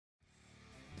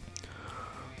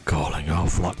telling all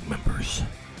flock members,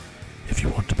 if you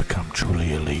want to become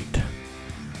truly elite,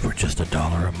 for just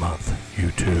 $1 a month,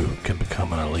 you too can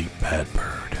become an elite bad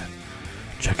bird.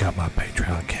 Check out my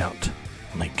Patreon account.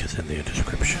 Link is in the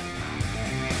description.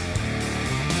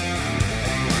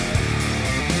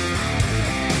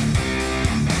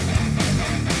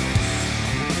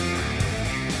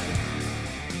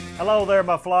 Hello there,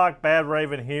 my flock.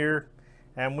 Badraven here,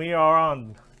 and we are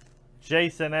on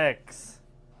Jason X,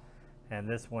 and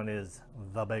this one is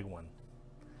the big one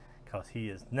because he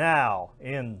is now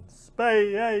in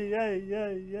space.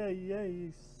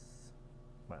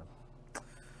 Well,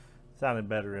 sounded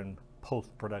better in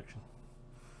post-production.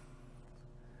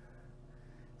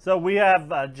 So we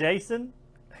have Jason.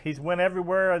 He's went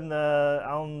everywhere on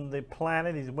the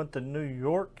planet. He's went to New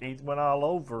York. He's went all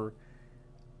over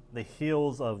the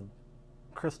hills of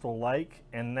Crystal Lake,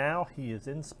 and now he is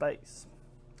in space.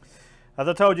 As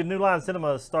I told you, New Line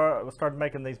Cinema started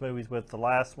making these movies with the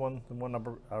last one, the one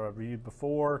I reviewed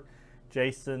before,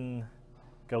 Jason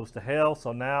Goes to Hell.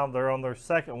 So now they're on their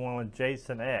second one with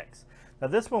Jason X. Now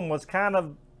this one was kind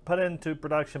of put into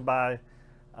production by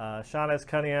Sean S.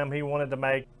 Cunningham. He wanted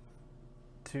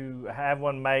to have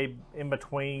one made in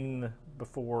between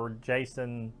before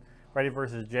Jason, Freddy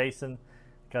vs. Jason,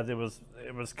 because it was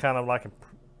kind of like a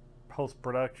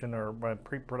post-production or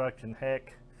pre-production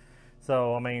heck.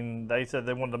 So I mean, they said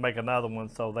they wanted to make another one,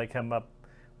 so they come up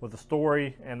with a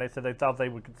story, and they said they thought they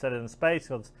would set it in space,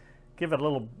 because give it a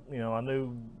little, a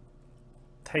new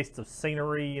taste of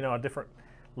scenery, a different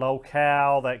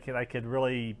locale that they could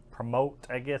really promote,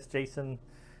 I guess, Jason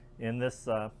in this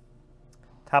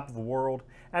type of world.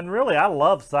 And really, I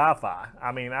love sci-fi.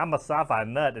 I mean, I'm a sci-fi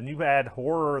nut, and you add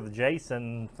horror, the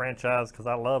Jason franchise, because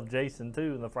I love Jason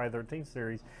too in the Friday the 13th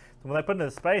series. So when they put it in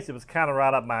space, it was kind of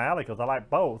right up my alley, because I like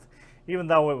both. Even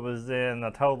though it was in a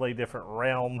totally different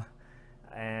realm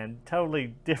and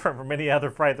totally different from any other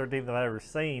Friday the 13th I've ever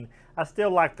seen, I still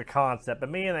like the concept.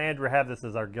 But me and Andrew have this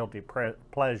as our guilty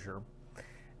pleasure.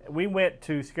 We went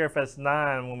to Scarefest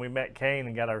 9 when we met Kane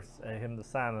and got him to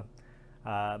sign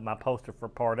my poster for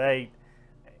Part 8.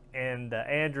 And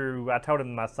Andrew, I told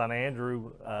him my son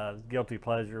Andrew's guilty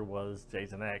pleasure was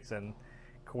Jason X. And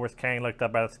of course, Kane looked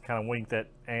up at us and kind of winked at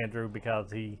Andrew,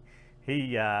 because he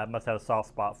must have a soft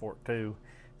spot for it too.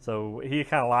 So he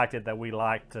kind of liked it that we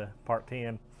liked Part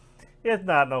 10. It's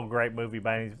not no great movie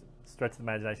by any stretch of the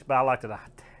imagination, but I liked it a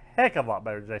heck of a lot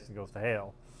better than Jason Goes to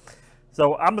Hell.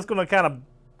 So I'm just going to kind of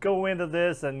go into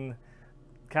this and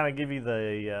kind of give you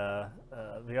the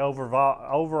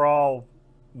overall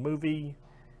movie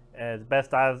as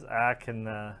best as I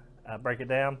can break it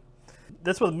down.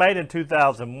 This was made in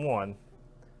 2001.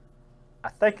 I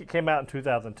think it came out in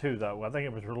 2002, though. I think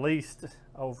it was released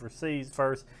overseas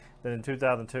first, then in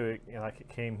 2002, it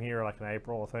came here like in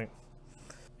April, I think.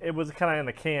 It was kind of in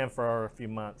the can for a few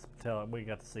months until we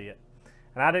got to see it.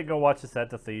 And I didn't go watch this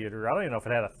at the theater. I don't even know if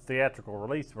it had a theatrical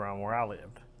release around where I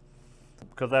lived,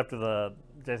 because after the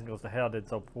Jason Goes to Hell did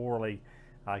so poorly,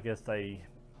 I guess they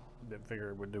didn't figure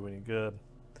it would do any good.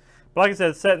 But like I said,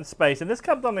 it's set in space, and this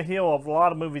comes on the heel of a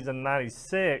lot of movies in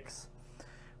 '96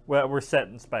 were set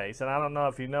in space. And I don't know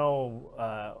if you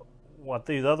know what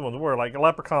these other ones were. Like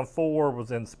Leprechaun 4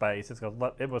 was in space.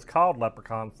 It was called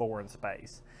Leprechaun 4 in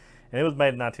space, and it was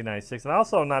made in 1996. And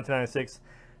also in 1996,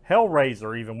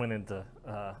 Hellraiser even went into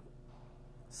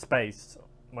space.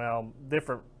 Well,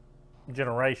 different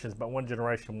generations, but one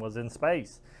generation was in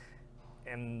space,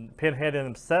 and Pinhead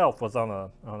himself was on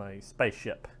a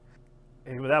spaceship.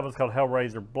 That was called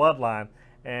Hellraiser Bloodline.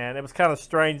 And it was kind of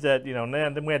strange that,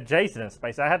 then we had Jason in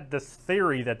space. I had this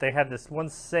theory that they had this one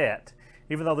set,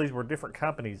 even though these were different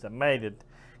companies that made it.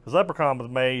 Because Leprechaun was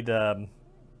made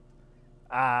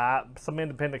some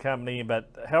independent company,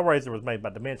 but Hellraiser was made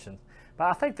by Dimensions. But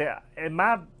I think that, in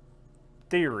my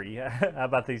theory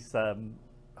about these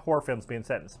horror films being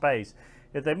set in space,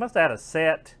 is they must have had a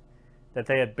set that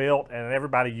they had built, and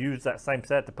everybody used that same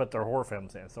set to put their horror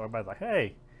films in. So everybody's like,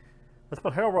 hey, let's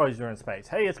put Hellraiser in space.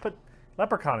 Hey, let's put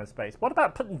Leprechaun in space. What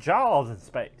about putting Jaws in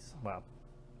space? Well,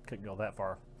 couldn't go that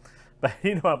far. But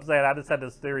you know what I'm saying? I just had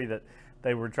this theory that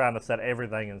they were trying to set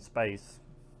everything in space.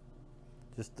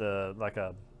 Just like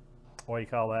a, what do you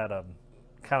call that?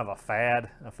 Kind of a fad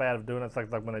of doing it. It's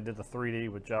like when they did the 3D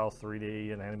with Jaws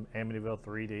 3D and Amityville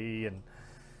 3D and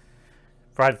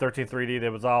Friday the 13th 3D.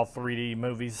 There was all 3D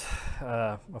movies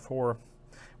before.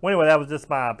 Well, anyway, that was just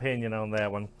my opinion on that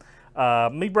one.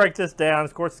 Me break this down.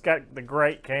 Of course, it's got the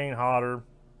great Kane Hodder,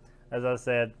 as I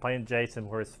said, playing Jason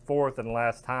for his fourth and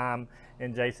last time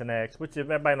in Jason X, which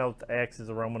everybody knows the X is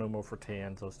a Roman numeral for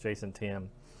 10, so it's Jason 10.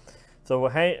 So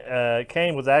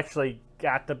Kane was actually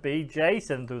got to be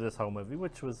Jason through this whole movie,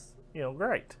 which was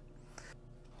great.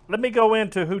 Let me go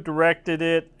into who directed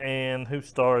it and who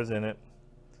stars in it.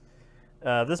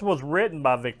 This was written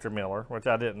by Victor Miller, which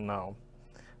I didn't know.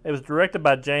 It was directed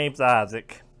by James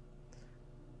Isaac.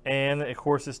 And, of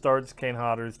course, it stars Kane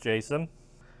Hodder as Jason,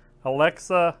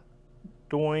 Alexa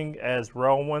Doing as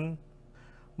Rowan,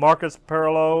 Marcus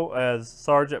Perlow as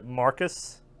Sergeant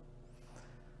Marcus,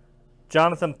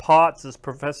 Jonathan Potts as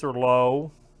Professor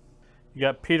Lowe. You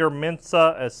got Peter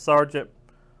Mensah as Sergeant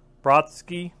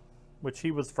Brodsky, which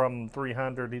he was from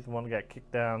 300. He's the one that got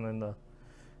kicked down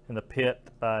in the pit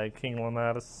by King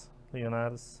Leonidas.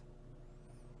 I'm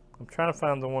trying to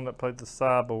find the one that played the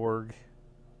cyborg.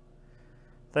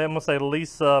 Then I'm going to say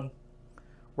Lisa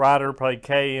Ryder played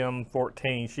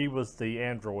KM-14. She was the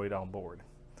android on board.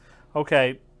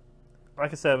 Okay,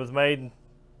 like I said, it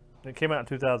came out in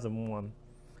 2001.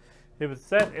 It was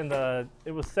set in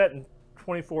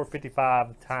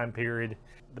 2455 time period.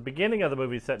 The beginning of the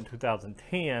movie is set in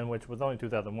 2010, which was only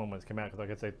 2001 when it came out, because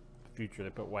like I said, the future they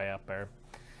put way up there.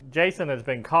 Jason has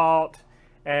been caught,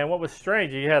 and what was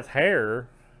strange, he has hair.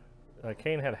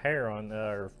 Kane had hair on,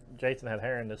 or Jason had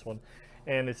hair in this one,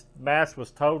 and his mask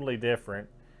was totally different,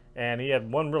 and he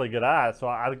had one really good eye. So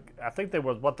I think that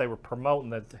was what they were promoting,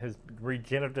 that his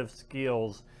regenerative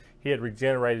skills, he had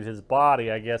regenerated his body,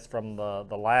 I guess, from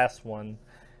the last one,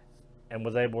 and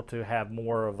was able to have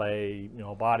more of a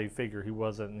body figure. He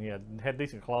had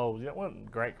decent clothes. It wasn't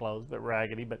great clothes, but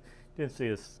raggedy, but you didn't see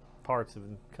his parts of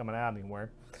him coming out anywhere.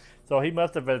 So he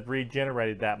must have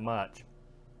regenerated that much.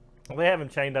 They have him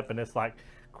chained up in this like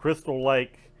Crystal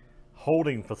Lake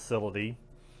holding facility,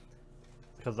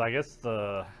 because I guess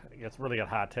really got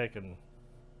high tech in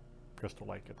Crystal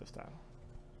Lake at this time.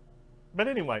 But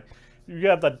anyway, you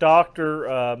have the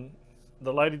doctor,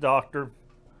 the lady doctor,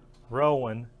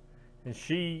 Rowan, and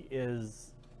she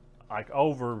is like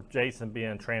over Jason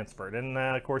being transferred. And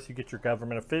of course you get your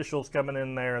government officials coming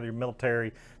in there, your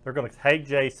military. They're going to take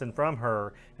Jason from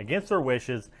her against her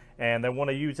wishes, and they want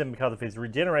to use him because of his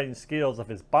regenerating skills of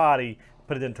his body,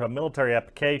 put it into a military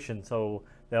application so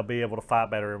they'll be able to fight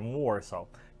better in war. So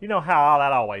you know how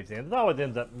that always ends. It always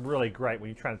ends up really great when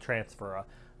you're trying to transfer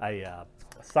a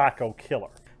psycho killer.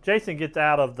 Jason gets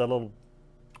out of the little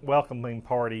welcoming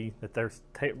party that they're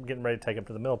getting ready to take him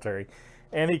to the military,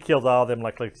 and he kills all of them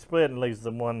like split, and leaves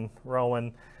the one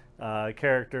Rowan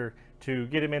character to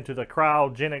get him into the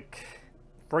cryogenic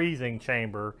freezing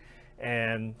chamber,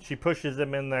 and she pushes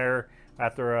him in there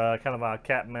after kind of a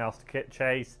cat and mouse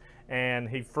chase, and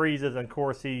he freezes, and of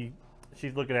course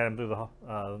she's looking at him through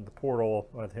the portal.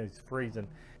 He's freezing.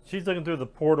 She's looking through the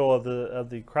portal of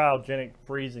the cryogenic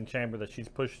freezing chamber that she's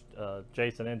pushed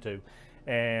Jason into,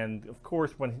 and of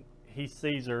course when he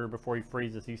sees her before he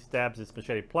freezes, he stabs his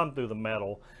machete plumb through the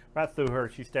metal, right through her.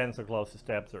 She's standing so close, he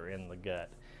stabs her in the gut.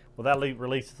 Well, that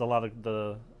releases a lot of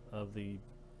the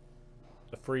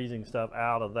freezing stuff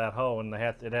out of that hole, and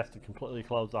it has to completely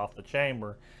close off the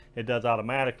chamber. It does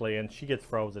automatically, and she gets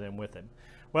frozen in with him.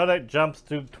 Well, that jumps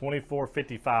to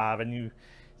 2455, and you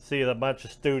see a bunch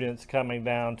of students coming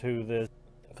down to this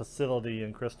facility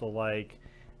in Crystal Lake,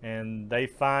 and they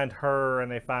find her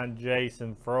and they find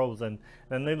Jason frozen.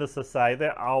 And needless to say,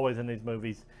 they're always in these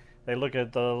movies, they look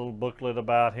at the little booklet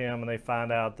about him and they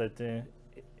find out that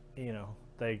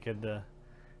they could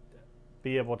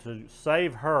be able to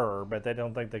save her, but they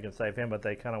don't think they can save him. But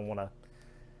they kind of want to,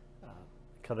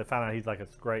 because they find out he's like a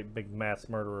great big mass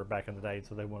murderer back in the day,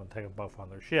 so they want to take them both on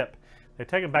their ship. They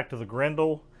take him back to the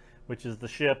Grendel, which is the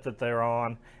ship that they're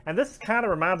on, and this kind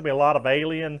of reminds me a lot of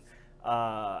Alien.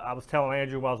 I was telling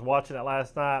Andrew while I was watching it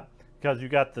last night, because you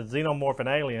got the xenomorph in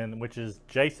Alien, which is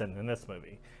Jason in this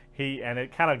movie. And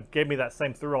it kind of gave me that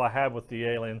same thrill I had with the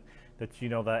Alien, that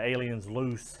the alien's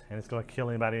loose and it's going to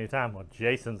kill anybody anytime. Well,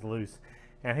 Jason's loose,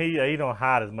 and he don't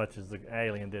hide as much as the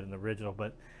Alien did in the original,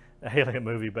 but Alien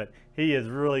movie. But he is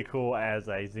really cool as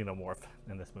a xenomorph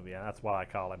in this movie, and that's why I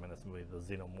call him in this movie the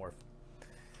xenomorph.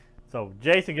 So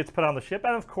Jason gets put on the ship,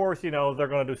 and of course, they're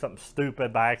going to do something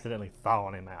stupid by accidentally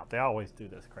thawing him out. They always do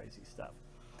this crazy stuff.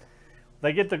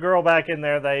 They get the girl back in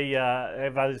there. They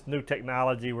have this new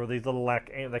technology where these little,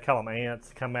 they call them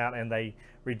ants, come out and they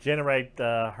regenerate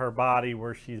her body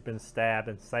where she's been stabbed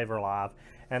and save her life.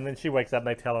 And then she wakes up and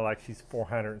they tell her like she's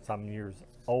 400 and some years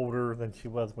older than she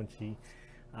was when she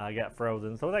got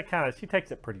frozen. So that she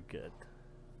takes it pretty good.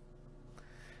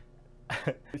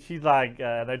 She's like,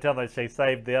 they tell her she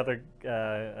saved the other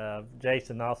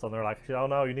Jason also, and they're like, oh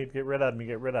no, you need to get rid of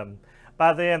him,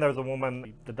 By then, there's a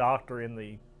woman, the doctor in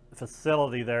the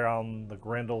facility there on the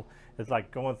Grendel, is like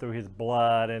going through his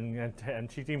blood, and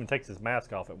she even takes his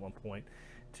mask off at one point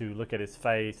to look at his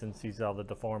face and sees all the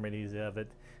deformities of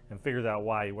it and figures out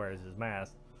why he wears his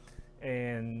mask.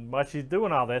 And while she's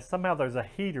doing all this, somehow there's a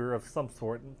heater of some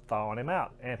sort thawing him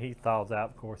out. And he thaws out,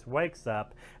 of course, wakes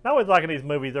up. And I always like in these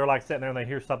movies, they're like sitting there and they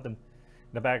hear something in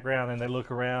the background and they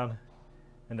look around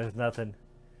and there's nothing.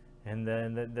 And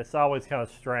then it's always kind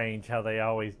of strange how they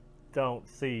always don't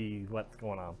see what's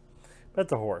going on. But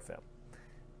it's a horror film.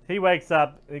 He wakes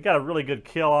up, he got a really good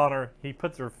kill on her. He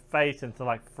puts her face into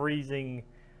like freezing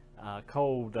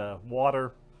cold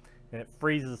water. And it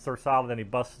freezes her solid, and he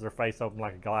busts her face open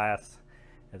like a glass.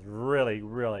 It's really,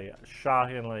 really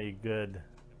shockingly good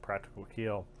practical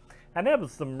kill. And that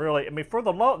was some really, I mean, for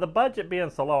the budget being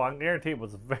so low, I can guarantee it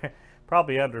was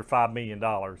probably under $5 million.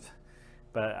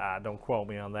 But don't quote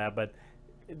me on that. But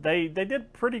they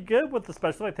did pretty good with the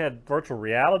special effects. They had virtual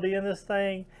reality in this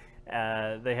thing.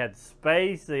 They had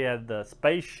space. They had the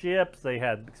spaceships. They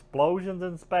had explosions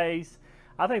in space.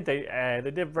 I think they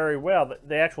did very well.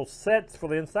 The actual sets for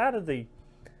the inside of the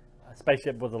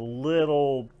spaceship was a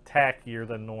little tackier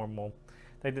than normal.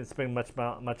 They didn't spend much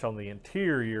on the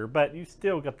interior, but you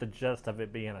still got the gist of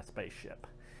it being a spaceship.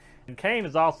 And Kane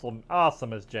is also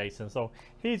awesome as Jason. So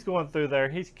he's going through there.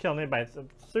 He's killing anybody. So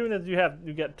as soon as you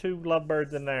get 2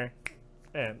 lovebirds in there,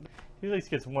 and he at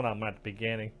least gets one of them at the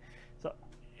beginning. So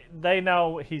they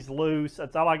know he's loose.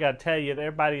 That's all I got to tell you.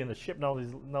 Everybody in the ship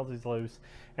knows he's loose.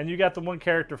 And you got the one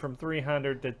character from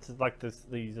 300 that's like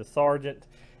he's a sergeant,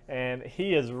 and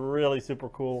he is really super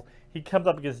cool. He comes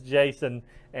up against Jason,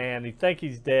 and he think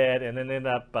he's dead, and then end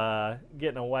up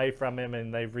getting away from him,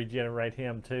 and they regenerate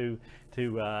him to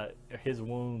his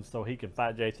wounds so he can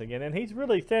fight Jason again. And he's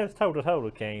really stands toe-to-toe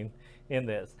with Kane in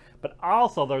this. But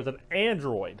also there's an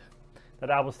android that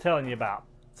I was telling you about.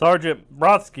 Sergeant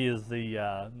Brodsky is the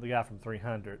guy from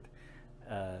 300.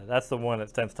 That's the one that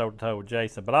stands toe-to-toe with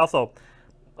Jason. But also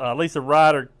Lisa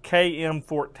Ryder,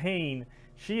 KM-14,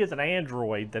 she is an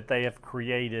android that they have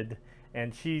created,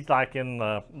 and she's like in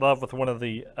love with one of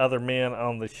the other men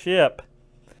on the ship.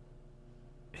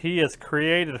 He has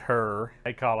created her.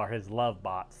 They call her his love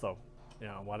bot, so you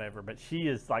know, whatever. But she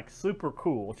is like super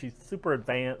cool. She's super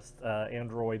advanced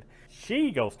android. She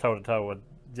goes toe-to-toe with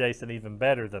Jason even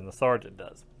better than the sergeant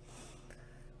does.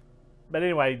 But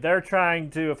anyway, they're trying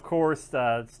to, of course,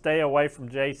 stay away from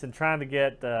Jason, trying to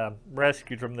get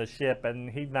rescued from the ship, and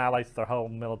he annihilates their whole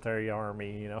military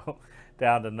army, you know,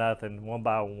 down to nothing, one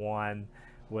by one,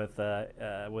 with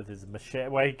his machete.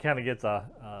 Well, he kind of gets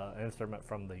a instrument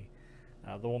from the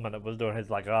woman that was doing his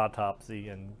like autopsy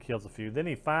and kills a few. Then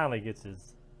he finally gets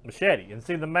his machete, and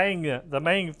see the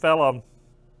main fella,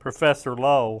 Professor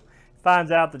Lowe,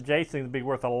 finds out that Jason's be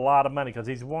worth a lot of money because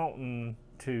he's wanting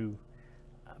to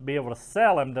be able to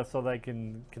sell him so they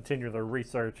can continue their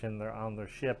research and on their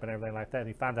ship and everything like that. And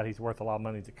he finds out he's worth a lot of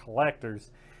money to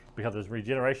collectors because of his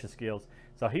regeneration skills.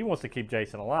 So he wants to keep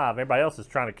Jason alive. Everybody else is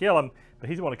trying to kill him, but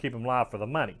he's want to keep him alive for the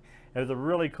money. There's a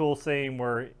really cool scene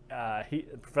where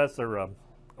Professor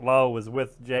Lowe is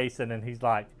with Jason, and he's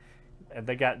like, and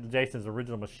they got Jason's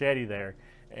original machete there,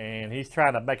 and he's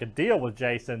trying to make a deal with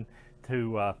Jason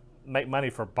to make money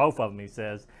for both of them, he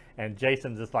says. And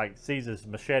Jason just like sees his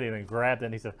machete and then grabs it,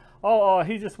 and he says, oh,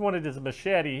 he just wanted his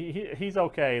machete, he's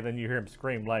okay. Then you hear him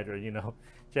scream later, you know,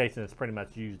 Jason has pretty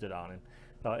much used it on him.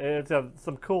 So it's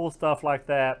some cool stuff like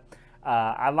that.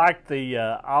 I like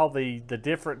all the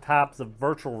different types of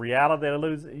virtual reality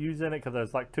they use in it, because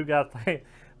there's like 2 guys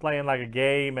playing like a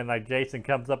game, and like Jason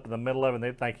comes up in the middle of it, and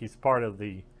they think he's part of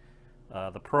the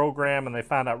program, and they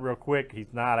find out real quick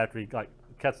he's not after he like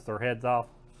cuts their heads off.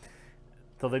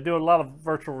 So they do a lot of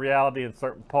virtual reality in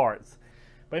certain parts.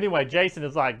 But anyway, Jason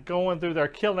is like going through there,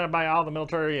 killing everybody, all the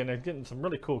military, and they're getting some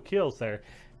really cool kills there.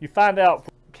 You find out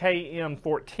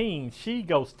KM-14, she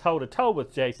goes toe-to-toe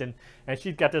with Jason, and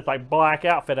she's got this like black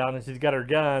outfit on, and she's got her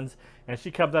guns, and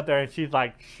she comes up there and she's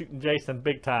like shooting Jason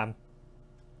big time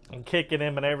and kicking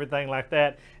him and everything like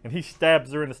that, and he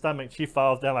stabs her in the stomach. She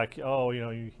falls down like, oh, you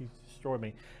know, he destroyed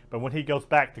me. But when he goes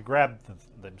back to grab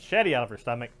the machete out of her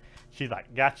stomach, she's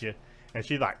like, gotcha. And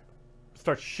she like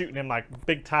starts shooting him like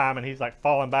big time, and he's like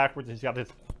falling backwards, and she's got this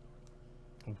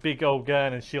big old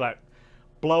gun, and she like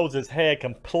blows his head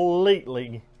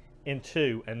completely in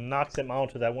 2 and knocks him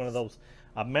onto that one of those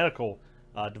medical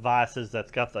devices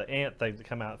that's got the ant things that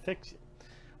come out and fix you.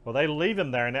 Well, they leave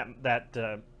him there, and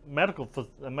that medical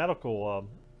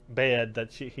bed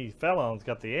that he fell on's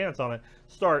got the ants on it.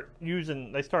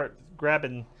 They start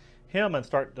grabbing him and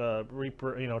start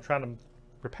trying to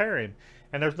repair him.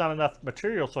 And there's not enough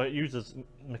material, so it uses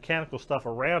mechanical stuff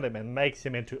around him and makes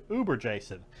him into Uber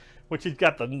Jason, which he's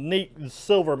got the neat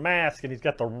silver mask, and he's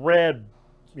got the red,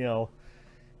 you know,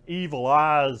 evil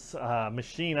eyes,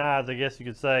 machine eyes, I guess you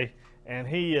could say. And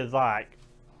he is like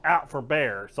out for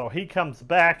bear. So he comes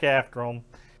back after him,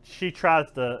 she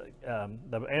tries to,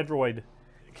 the android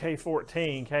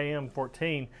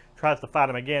KM14 tries to fight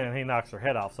him again, and he knocks her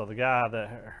head off. So the guy,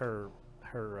 her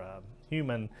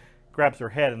human, grabs her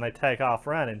head, and they take off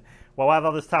running. Well, while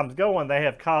all this time's going, they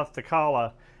have caused to call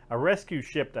a rescue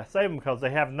ship to save them because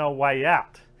they have no way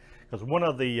out. Because one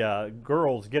of the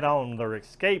girls get on their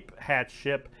escape hatch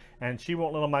ship, and she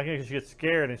won't let them back in because she gets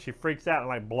scared, and she freaks out and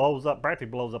like practically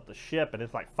blows up the ship, and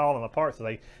it's like falling apart. So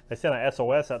they send an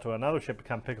SOS out to another ship to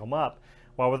come pick them up.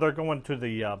 While they're going to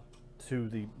the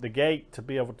gate to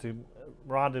be able to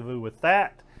rendezvous with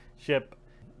that ship,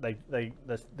 the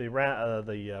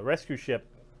rescue ship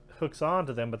hooks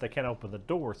onto them, but they can't open the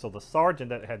door. So the sergeant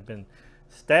that had been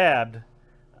stabbed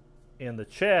in the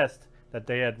chest, that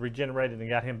they had regenerated and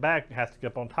got him back, has to get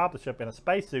up on top of the ship in a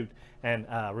spacesuit and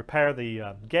repair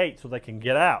the gate so they can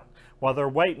get out. While they're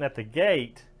waiting at the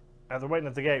gate,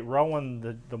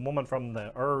 Rowan, the woman from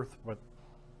the Earth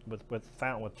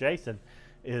with Jason,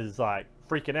 is like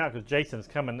freaking out because Jason's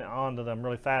coming onto them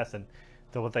really fast. And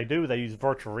so what they do, they use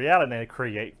virtual reality and they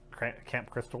create Camp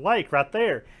Crystal Lake right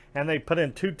there. And they put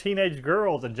in 2 teenage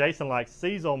girls, and Jason like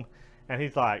sees them, and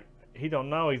he's like, he don't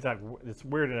know. He's like, it's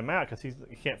weirding him out because he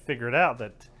can't figure it out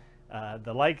that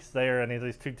the lake's there, and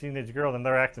these 2 teenage girls, and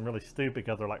they're acting really stupid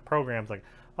because they're like programs like,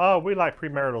 oh, we like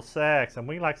premarital sex, and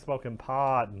we like smoking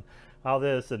pot, and all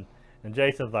this, and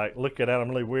Jason's like looking at them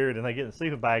really weird, and they get in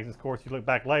sleeping bags, and of course you look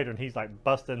back later, and he's like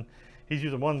he's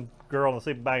using one girl in the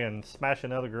sleeping bag and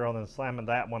smashing another girl, and then slamming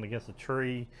that one against a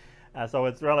tree. So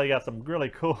it's really got some really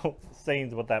cool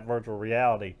scenes with that virtual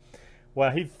reality.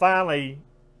 Well, he finally,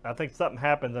 I think something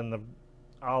happens and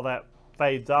all that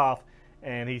fades off,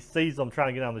 and he sees them trying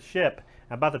to get on the ship.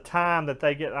 And by the time that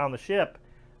they get on the ship,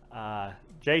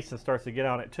 Jason starts to get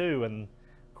on it too. And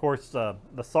of course, the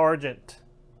Sergeant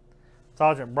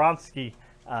Bronsky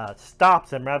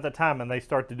stops him right at the time, and they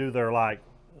start to do their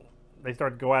they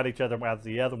start to go at each other as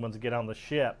the other ones get on the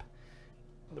ship.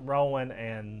 Rowan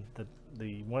and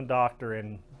the one doctor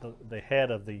and the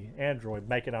head of the android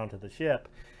make it onto the ship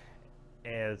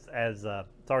as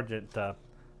Sergeant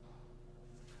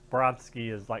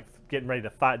Bronsky is like getting ready to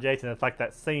fight Jason. It's like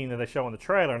that scene that they show in the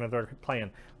trailer, and they're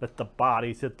playing "Let the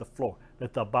bodies hit the floor,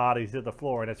 let the bodies hit the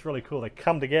floor," and it's really cool. They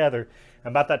come together,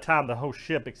 and about that time the whole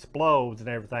ship explodes and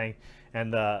everything,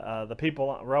 and the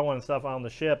people, Rowan and stuff on the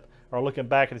ship, are looking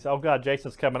back and they say, "Oh God,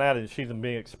 Jason's coming out," and she's in a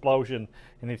big explosion,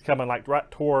 and he's coming like right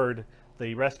toward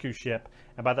the rescue ship.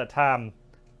 And by that time,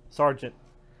 Sergeant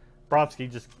Bronsky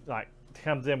just like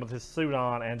comes in with his suit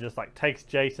on and just like takes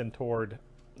Jason toward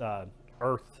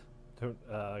Earth.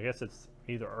 I guess it's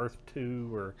either Earth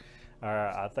 2 or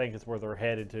I think it's where they're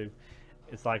headed to.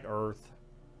 It's like Earth.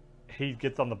 He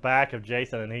gets on the back of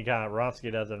Jason, and he kind of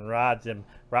Bronsky does and rides him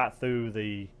right through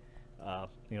the.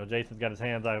 Jason's got his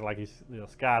hands out like he's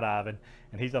skydiving,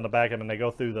 and he's on the back of him, and they go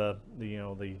through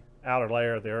the outer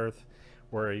layer of the Earth,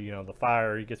 where the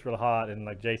fire, it gets really hot, and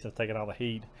like Jason's taking all the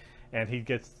heat, and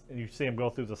you see him go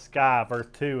through the sky of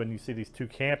Earth 2, and you see these 2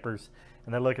 campers,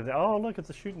 and they look and say, "Oh, look, it's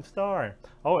a shooting star.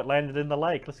 Oh, it landed in the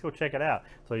lake. Let's go check it out."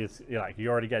 So you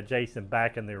already got Jason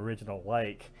back in the original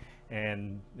lake,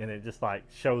 and it just like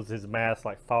shows his mask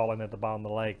like falling at the bottom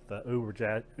of the lake, the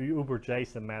Uber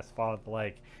Jason mask falling at the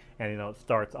lake, and it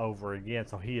starts over again.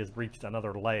 So he has reached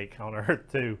another lake on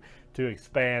Earth to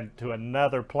expand to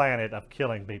another planet of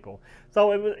killing people.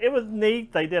 So it was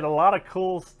neat. They did a lot of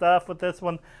cool stuff with this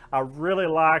one. I really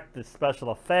liked the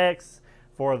special effects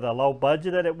for the low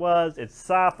budget that it was. It's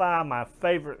sci-fi, my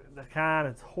favorite kind.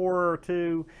 It's horror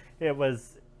too. It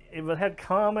had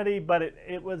comedy, but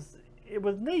it was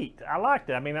neat. I liked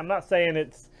it. I mean, I'm not saying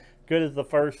it's good as the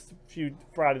first few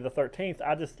Friday the 13th.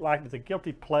 I just liked it. It's a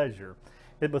guilty pleasure.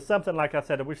 It was something, like I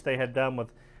said, I wish they had done with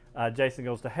Jason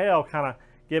Goes to Hell.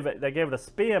 They gave it a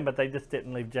spin, but they just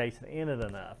didn't leave Jason in it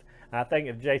enough. And I think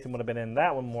if Jason would have been in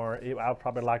that one more, I would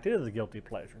probably liked it as a guilty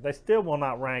pleasure. They still will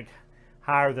not rank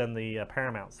higher than the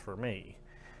Paramounts for me,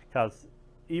 because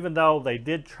even though they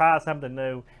did try something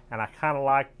new, and I kind of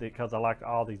liked it because I liked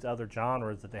all these other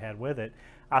genres that they had with it,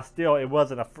 it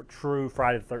wasn't a true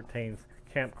Friday the 13th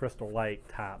Camp Crystal Lake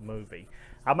type movie.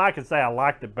 I might could say I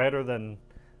liked it better than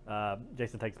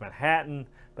Jason Takes Manhattan,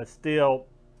 but still,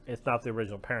 it's not the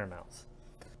original Paramounts.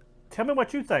 Tell me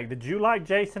what you think. Did you like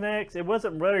Jason X? It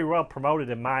wasn't really well promoted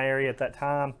in my area at that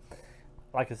time.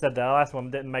 Like I said, the last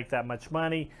one didn't make that much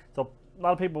money, so a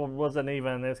lot of people wasn't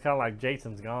even. It's kind of like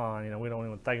Jason's gone. We don't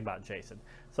even think about Jason.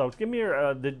 So give me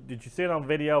your. Did you see it on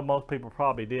video? Most people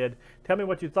probably did. Tell me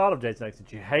what you thought of Jason X.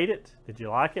 Did you hate it? Did you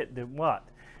like it? Did what?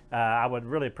 I would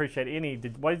really appreciate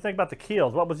what do you think about the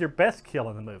kills? What was your best kill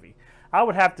in the movie? I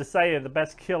would have to say the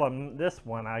best kill in this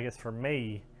one, I guess for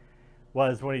me,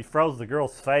 was when he froze the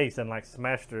girl's face and like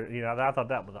smashed her. You know, I thought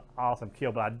that was an awesome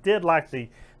kill. But I did like the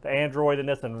android in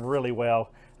this one really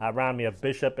well. Reminded me of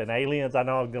Bishop and Aliens. I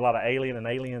know I did a lot of Alien and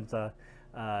Aliens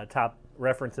type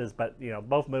references, but you know,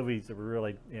 both movies are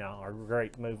really, you know, are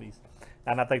great movies,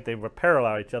 and I think they would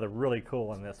parallel each other really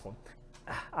cool in this one.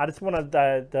 I just want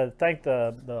to thank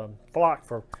the flock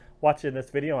for watching this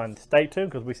video, and stay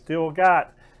tuned because we still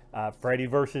got Freddy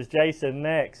versus Jason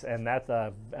next, and that's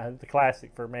a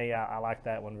classic for me. I like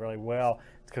that one really well.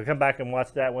 So come back and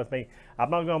watch that with me. I'm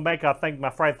not going to make, I think, my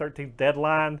Friday 13th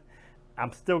deadline.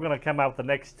 I'm still going to come out with the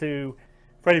next two,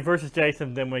 Freddy versus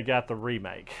Jason, then we got the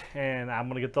remake. And I'm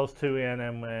going to get those two in,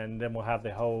 and then we'll have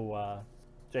the whole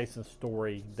Jason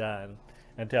story done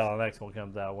until the next one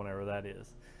comes out, whenever that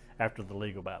is, after the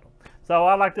legal battle. So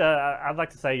I'd like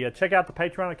to say check out the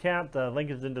Patreon account. The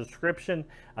link is in the description.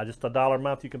 Just $1 a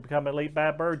month, you can become Elite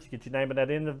Bad Birds. You get your name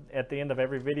at the end of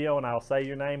every video, and I'll say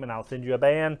your name, and I'll send you a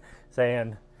band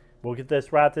saying, we'll get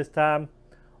this right this time.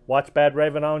 Watch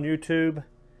Badraven on YouTube.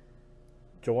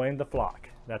 Join the flock.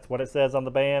 That's what it says on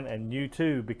the band, and you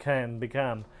too can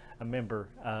become a member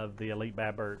of the Elite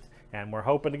Bad Birds. And we're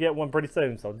hoping to get one pretty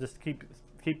soon. So just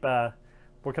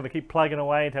we're going to keep plugging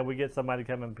away until we get somebody to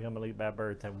come and become Elite Bad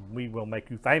Birds, and we will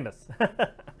make you famous.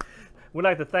 We'd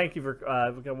like to thank you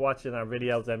for watching our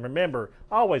videos, and remember,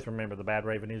 always remember, the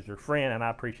Badraven is your friend, and I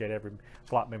appreciate every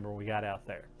flock member we got out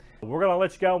there. We're going to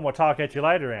let you go, and we'll talk at you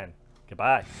later, and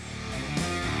goodbye.